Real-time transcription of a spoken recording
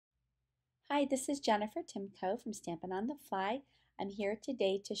Hi, this is Jennifer Timko from Stampin' on the Fly. I'm here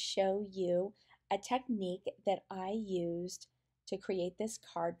today to show you a technique that I used to create this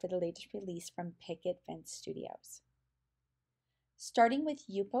card for the latest release from Picket Fence Studios. Starting with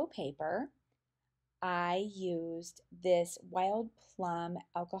Yupo paper, I used this Wild Plum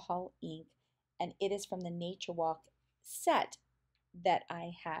alcohol ink, and it is from the Nature Walk set that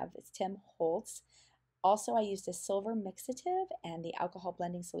I have. It's Tim Holtz. Also, I used a silver mixative and the alcohol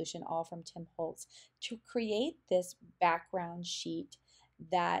blending solution, all from Tim Holtz, to create this background sheet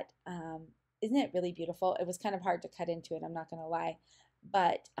that isn't it really beautiful? It was kind of hard to cut into it, I'm not going to lie.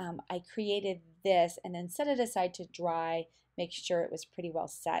 But I created this and then set it aside to dry, make sure it was pretty well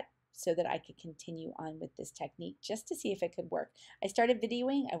set so that I could continue on with this technique just to see if it could work. I started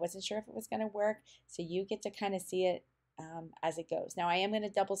videoing, I wasn't sure if it was going to work, so you get to kind of see it as it goes. Now I am going to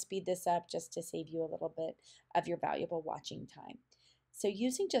double speed this up just to save you a little bit of your valuable watching time. So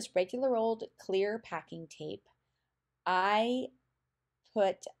using just regular old clear packing tape, I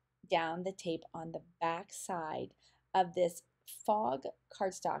put down the tape on the back side of this fog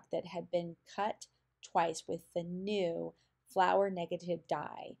cardstock that had been cut twice with the new flower negative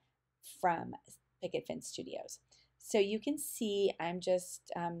die from Picket Fence Studios. So you can see I'm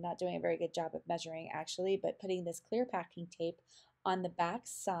just not doing a very good job of measuring actually, but putting this clear packing tape on the back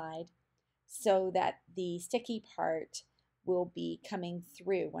side so that the sticky part will be coming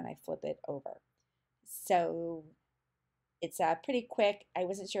through when I flip it over. So it's pretty quick. I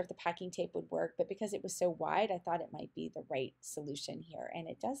wasn't sure if the packing tape would work, but because it was so wide, I thought it might be the right solution here, and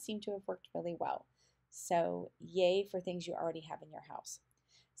it does seem to have worked really well. So yay for things you already have in your house.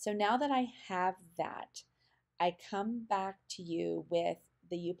 So now that I have that, I come back to you with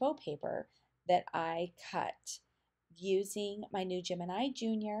the Yupo paper that I cut using my new Gemini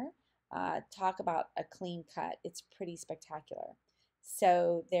Junior. Talk about a clean cut. It's pretty spectacular.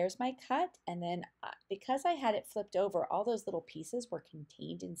 So there's my cut, and then because I had it flipped over, all those little pieces were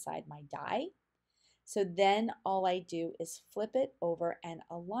contained inside my die. So then all I do is flip it over and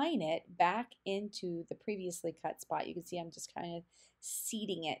align it back into the previously cut spot. You can see I'm just kind of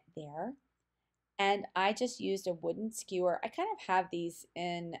seating it there. And I just used a wooden skewer. I kind of have these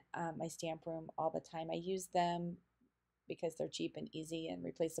in my stamp room all the time. I use them because they're cheap and easy and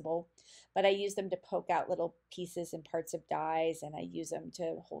replaceable. But I use them to poke out little pieces and parts of dies, and I use them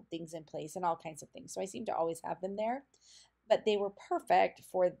to hold things in place and all kinds of things. So I seem to always have them there. But they were perfect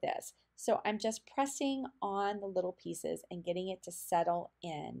for this. So I'm just pressing on the little pieces and getting it to settle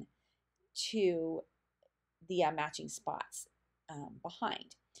in to the matching spots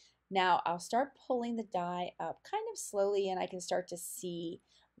behind. Now I'll start pulling the die up kind of slowly, and I can start to see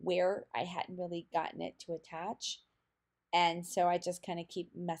where I hadn't really gotten it to attach. And so I just kind of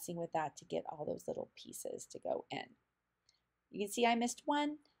keep messing with that to get all those little pieces to go in. You can see I missed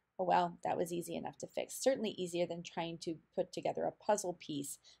one. Oh well, that was easy enough to fix. Certainly easier than trying to put together a puzzle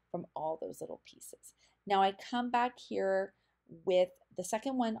piece from all those little pieces. Now I come back here with the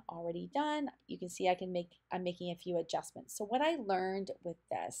second one already done. You can see I'm making a few adjustments. So what I learned with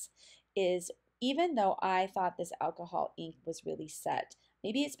this is, even though I thought this alcohol ink was really set,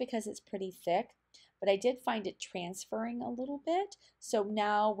 maybe it's because it's pretty thick, but I did find it transferring a little bit. So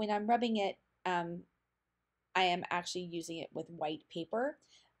now when I'm rubbing it, I am actually using it with white paper,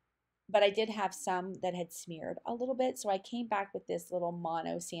 but I did have some that had smeared a little bit. So I came back with this little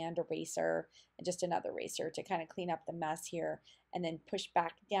mono sand eraser and just another eraser to kind of clean up the mess here, and then push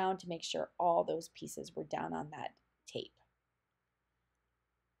back down to make sure all those pieces were down on that tape.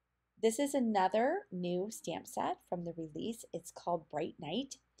 This is another new stamp set from the release. It's called Bright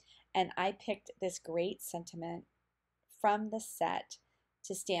Night, and I picked this great sentiment from the set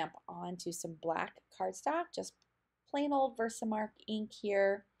to stamp onto some black cardstock, just plain old Versamark ink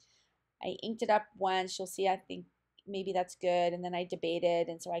here. I inked it up once. You'll see, I think maybe that's good. And then I debated.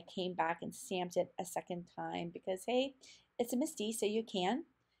 And so I came back and stamped it a second time because, hey, it's a MISTI, so you can.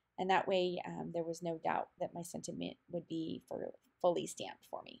 And that way there was no doubt that my sentiment would be fully stamped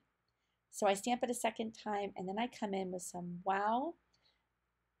for me. So I stamp it a second time, and then I come in with some Wow.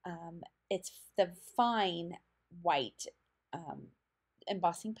 It's the fine white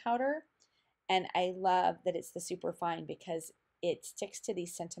embossing powder. And I love that it's the super fine because it sticks to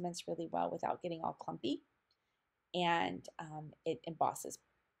these sentiments really well without getting all clumpy, and it embosses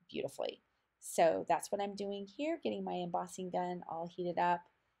beautifully. So that's what I'm doing here, getting my embossing gun all heated up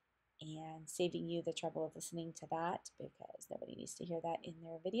and saving you the trouble of listening to that because nobody needs to hear that in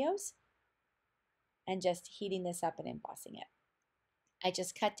their videos, and just heating this up and embossing it. I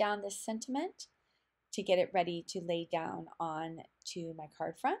just cut down this sentiment to get it ready to lay down on to my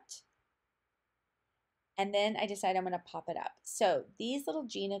card front. And then I decided I'm going to pop it up. So these little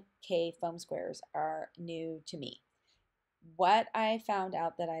Gina K foam squares are new to me. What I found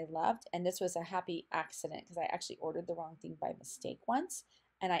out that I loved, and this was a happy accident because I actually ordered the wrong thing by mistake once,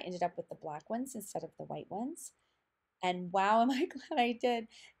 and I ended up with the black ones instead of the white ones. And wow, am I glad I did.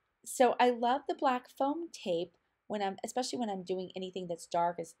 So I love the black foam tape when especially when I'm doing anything that's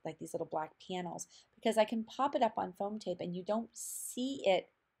dark, as like these little black panels, because I can pop it up on foam tape and you don't see it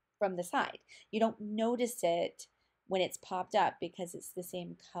from the side. You don't notice it when it's popped up because it's the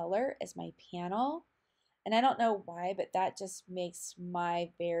same color as my panel. And I don't know why, but that just makes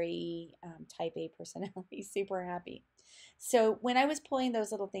my very type A personality super happy. So when I was pulling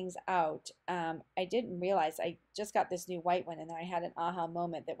those little things out, I didn't realize I just got this new white one, and then I had an aha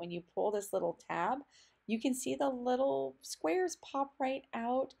moment that when you pull this little tab, you can see the little squares pop right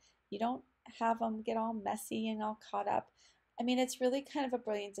out. You don't have them get all messy and all caught up. I mean, it's really kind of a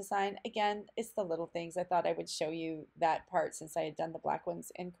brilliant design. Again, it's the little things. I thought I would show you that part since I had done the black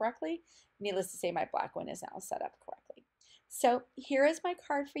ones incorrectly. Needless to say, my black one is now set up correctly. So here is my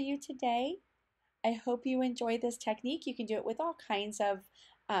card for you today. I hope you enjoy this technique. You can do it with all kinds of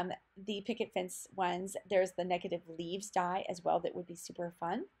the picket fence ones. There's the negative leaves die as well that would be super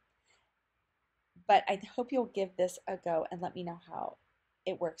fun. But I hope you'll give this a go and let me know how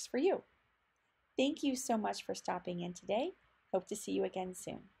it works for you. Thank you so much for stopping in today. Hope to see you again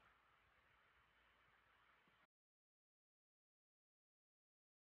soon.